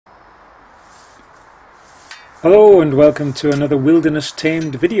Hello and welcome to another wilderness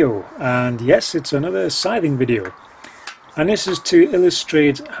tamed video, and yes, it's another scything video, and this is to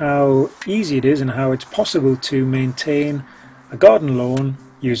illustrate how easy it is and how it's possible to maintain a garden lawn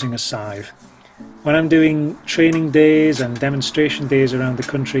using a scythe. When I'm doing training days and demonstration days around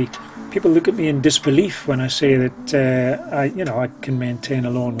the country, people look at me in disbelief when I say that I can maintain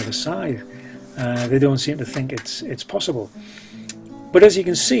a lawn with a scythe. They don't seem to think it's possible. But as you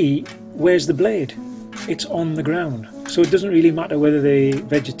can see, where's the blade? It's on the ground, so it doesn't really matter whether the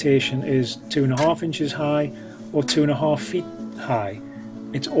vegetation is 2.5 inches high or 2.5 feet high.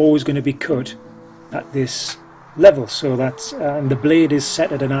 It's always going to be cut at this level, so that's and the blade is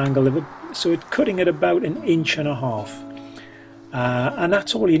set at an angle of so it's cutting at about 1.5 inches, and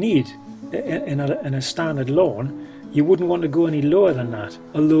that's all you need in a standard lawn. You wouldn't want to go any lower than that,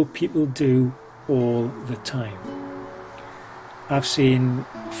 although people do all the time. I've seen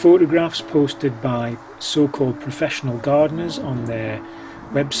photographs posted by so-called professional gardeners on their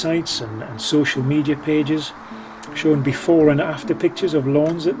websites and social media pages showing before and after pictures of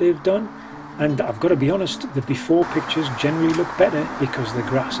lawns that they've done, and I've got to be honest, the before pictures generally look better because the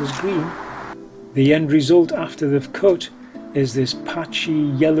grass is green. The end result after they've cut is this patchy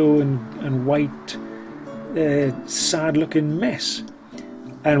yellow and white sad looking mess.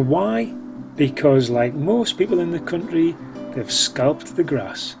 And why? Because like most people in the country, they've scalped the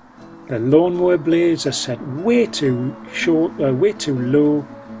grass. The lawnmower blades are set way too short, way too low,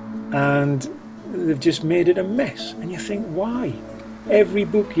 and they've just made it a mess. And you think, why? Every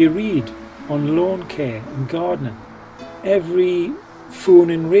book you read on lawn care and gardening, every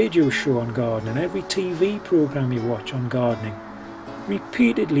phone and radio show on gardening, every TV program you watch on gardening,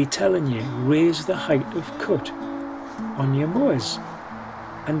 repeatedly telling you raise the height of cut on your mowers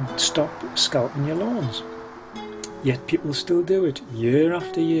and stop scalping your lawns. Yet people still do it year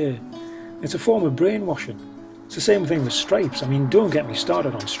after year. It's a form of brainwashing. It's the same thing with stripes. I mean, don't get me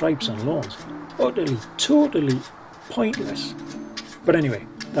started on stripes on lawns. Utterly, totally pointless. But anyway,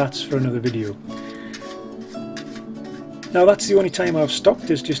 that's for another video. Now that's the only time I've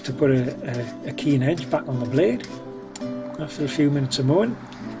stopped, is just to put a keen edge back on the blade after a few minutes of mowing.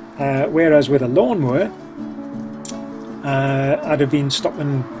 Whereas with a lawnmower, I'd have been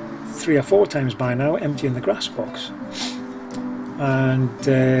stopping 3 or 4 times by now, emptying the grass box. And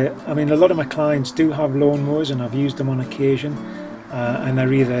I mean, a lot of my clients do have lawnmowers, and I've used them on occasion, and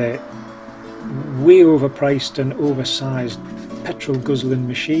they're either way overpriced and oversized petrol guzzling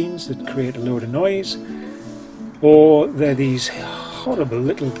machines that create a load of noise, or they're these horrible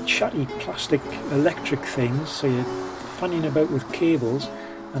little chatty plastic electric things, so you're fanning about with cables,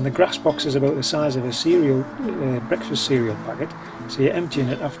 and the grass box is about the size of a cereal, breakfast cereal packet, so you're emptying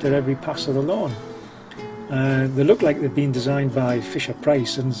it after every pass of the lawn. They look like they've been designed by Fisher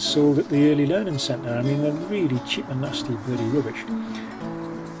Price and sold at the Early Learning Centre. I mean, they're really cheap and nasty bloody rubbish.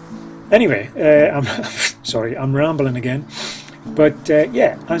 Anyway, I'm rambling again. But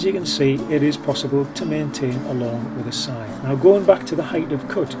yeah, as you can see, it is possible to maintain a lawn with a scythe. Now, going back to the height of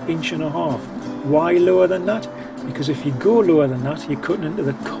cut, 1.5 inches. Why lower than that? Because if you go lower than that, you're cutting into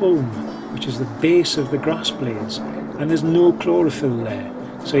the culm, which is the base of the grass blades, and there's no chlorophyll there.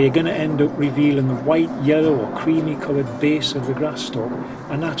 So you're going to end up revealing the white, yellow or creamy coloured base of the grass stalk,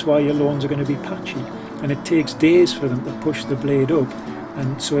 and that's why your lawns are going to be patchy. And it takes days for them to push the blade up,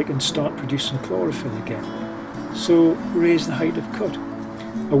 and so it can start producing chlorophyll again. So raise the height of cut.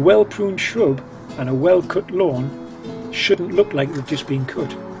 A well-pruned shrub and a well-cut lawn shouldn't look like they've just been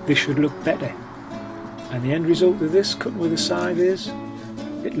cut. They should look better. And the end result of this cutting with a scythe is,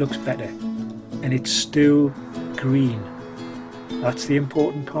 it looks better. And it's still green. That's the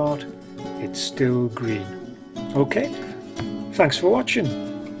important part. It's still green. Okay, thanks for watching.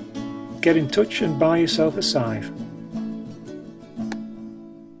 Get in touch and buy yourself a scythe.